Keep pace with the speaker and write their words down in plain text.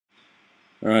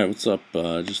Alright, what's up?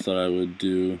 Just thought I would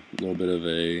do a little bit of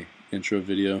a intro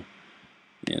video,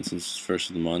 and since it's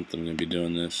first of the month, I'm going to be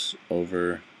doing this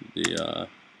over the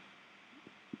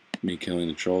me killing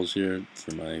the trolls here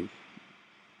for my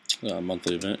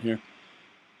monthly event here.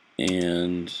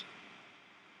 And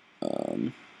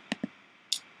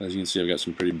as you can see, I've got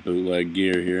some pretty bootleg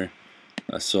gear here.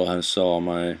 I still have to sell all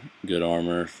my good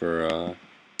armor for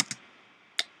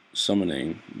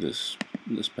summoning this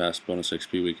past bonus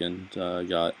XP weekend. I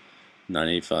got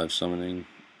 985 summoning,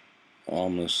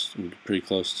 almost pretty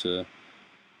close to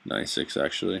 96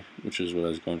 actually, which is what I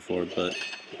was going for, but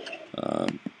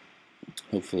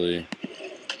hopefully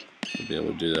I'll be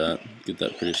able to do that, get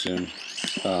that pretty soon.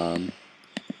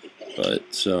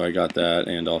 But so I got that,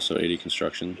 and also 80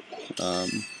 construction,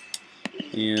 and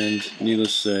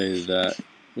needless to say that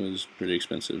was pretty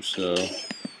expensive. So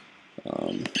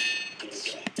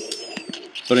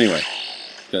but anyway,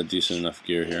 got decent enough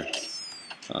gear here.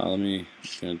 I'm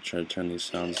gonna try to turn these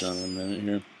sounds down in a minute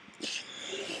here.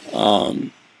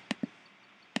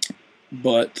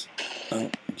 But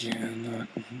yeah,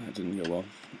 that didn't go well.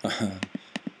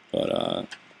 But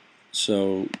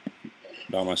so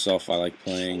about myself, I like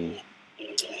playing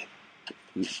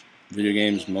video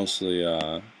games. Mostly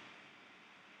I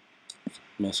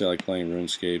like playing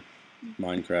RuneScape,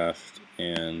 Minecraft,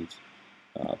 and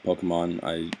Pokemon.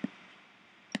 I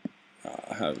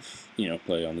have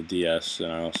play on the DS,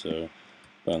 and I also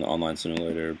play on the online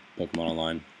simulator, Pokemon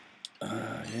Online.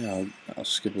 Yeah, I'll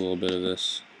skip a little bit of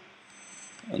this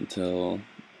until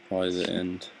probably the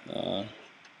end.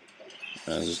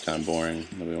 This is kind of boring.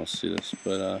 Nobody wants to see this,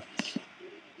 but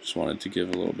just wanted to give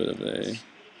a little bit of a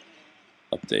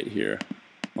update here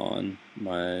on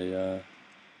my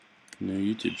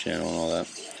new YouTube channel and all that.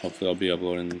 Hopefully, I'll be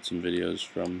uploading some videos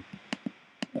from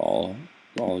all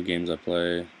the games I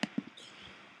play.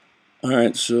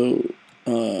 Alright, so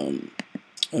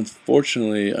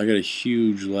unfortunately, I got a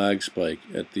huge lag spike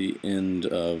at the end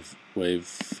of Wave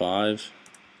 5,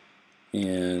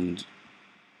 and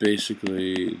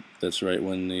basically that's right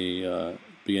when the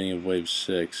beginning of Wave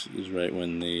 6 is right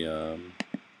when the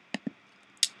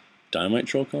Dynamite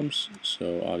Troll comes,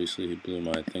 so obviously he blew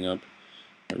my thing up.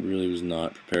 I really was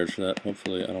not prepared for that.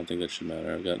 Hopefully, I don't think that should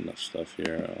matter. I've got enough stuff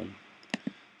here,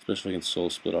 especially if I can soul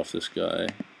split off this guy.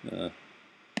 Oh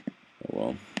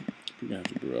well, we're gonna have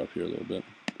to brew up here a little bit.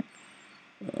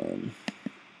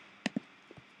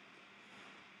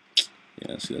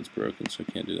 Yeah, see, that's broken, so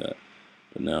I can't do that.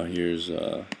 But now here's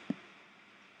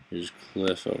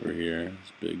Cliff over here,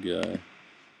 this big guy.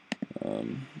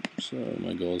 So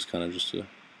my goal is kind of just to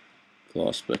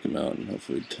claw spec him out and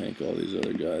hopefully tank all these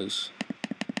other guys.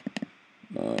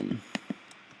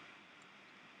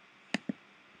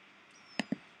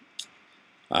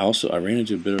 I ran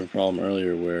into a bit of a problem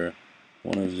earlier where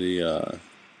one of the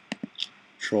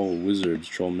troll wizards,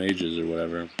 troll mages or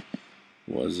whatever,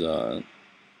 was up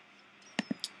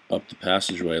the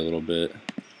passageway a little bit,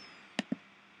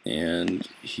 and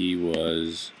he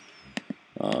was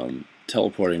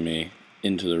teleporting me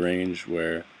into the range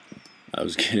where I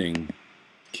was getting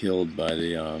killed by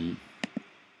the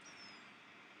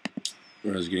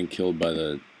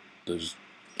those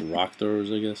rock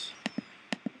throwers, I guess,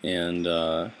 and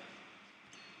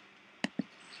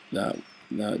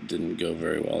that didn't go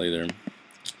very well either.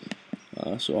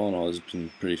 So all in all, it's been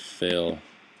a pretty failed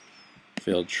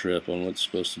trip on what's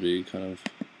supposed to be kind of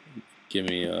give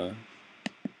me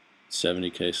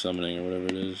 70k summoning or whatever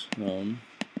it is. So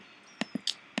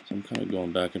I'm kind of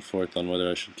going back and forth on whether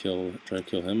I should try to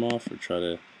kill him off or try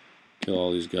to kill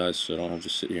all these guys so I don't have to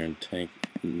sit here and tank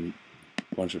a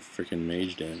bunch of freaking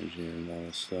mage damage here and all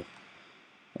this stuff.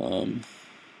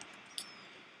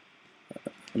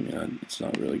 I mean, it's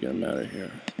not really gonna matter here.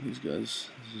 These guys,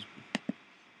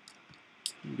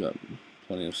 we've got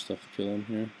plenty of stuff to kill them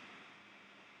here.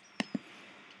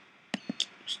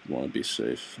 Just want to be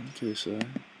safe in case I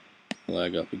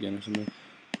lag up again or something.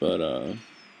 But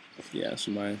yeah,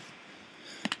 so my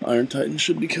Iron Titan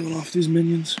should be killing off these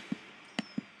minions.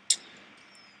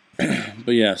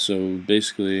 But yeah, so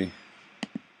basically,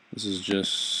 this is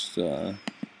just a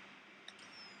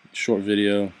short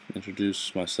video,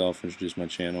 introduce myself, introduce my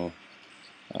channel,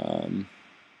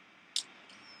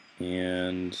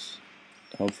 and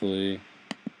hopefully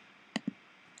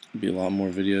be a lot more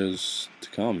videos to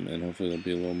come, and hopefully they'll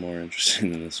be a little more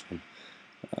interesting than this one.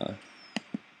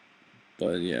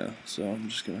 But yeah, so I'm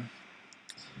just gonna.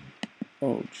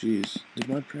 Oh, jeez, did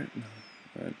my print? No.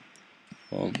 All right.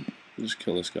 Well, we'll just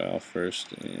kill this guy off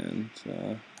first, and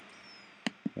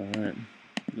all right.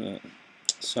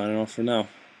 Signing off for now.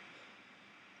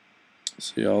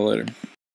 See y'all later.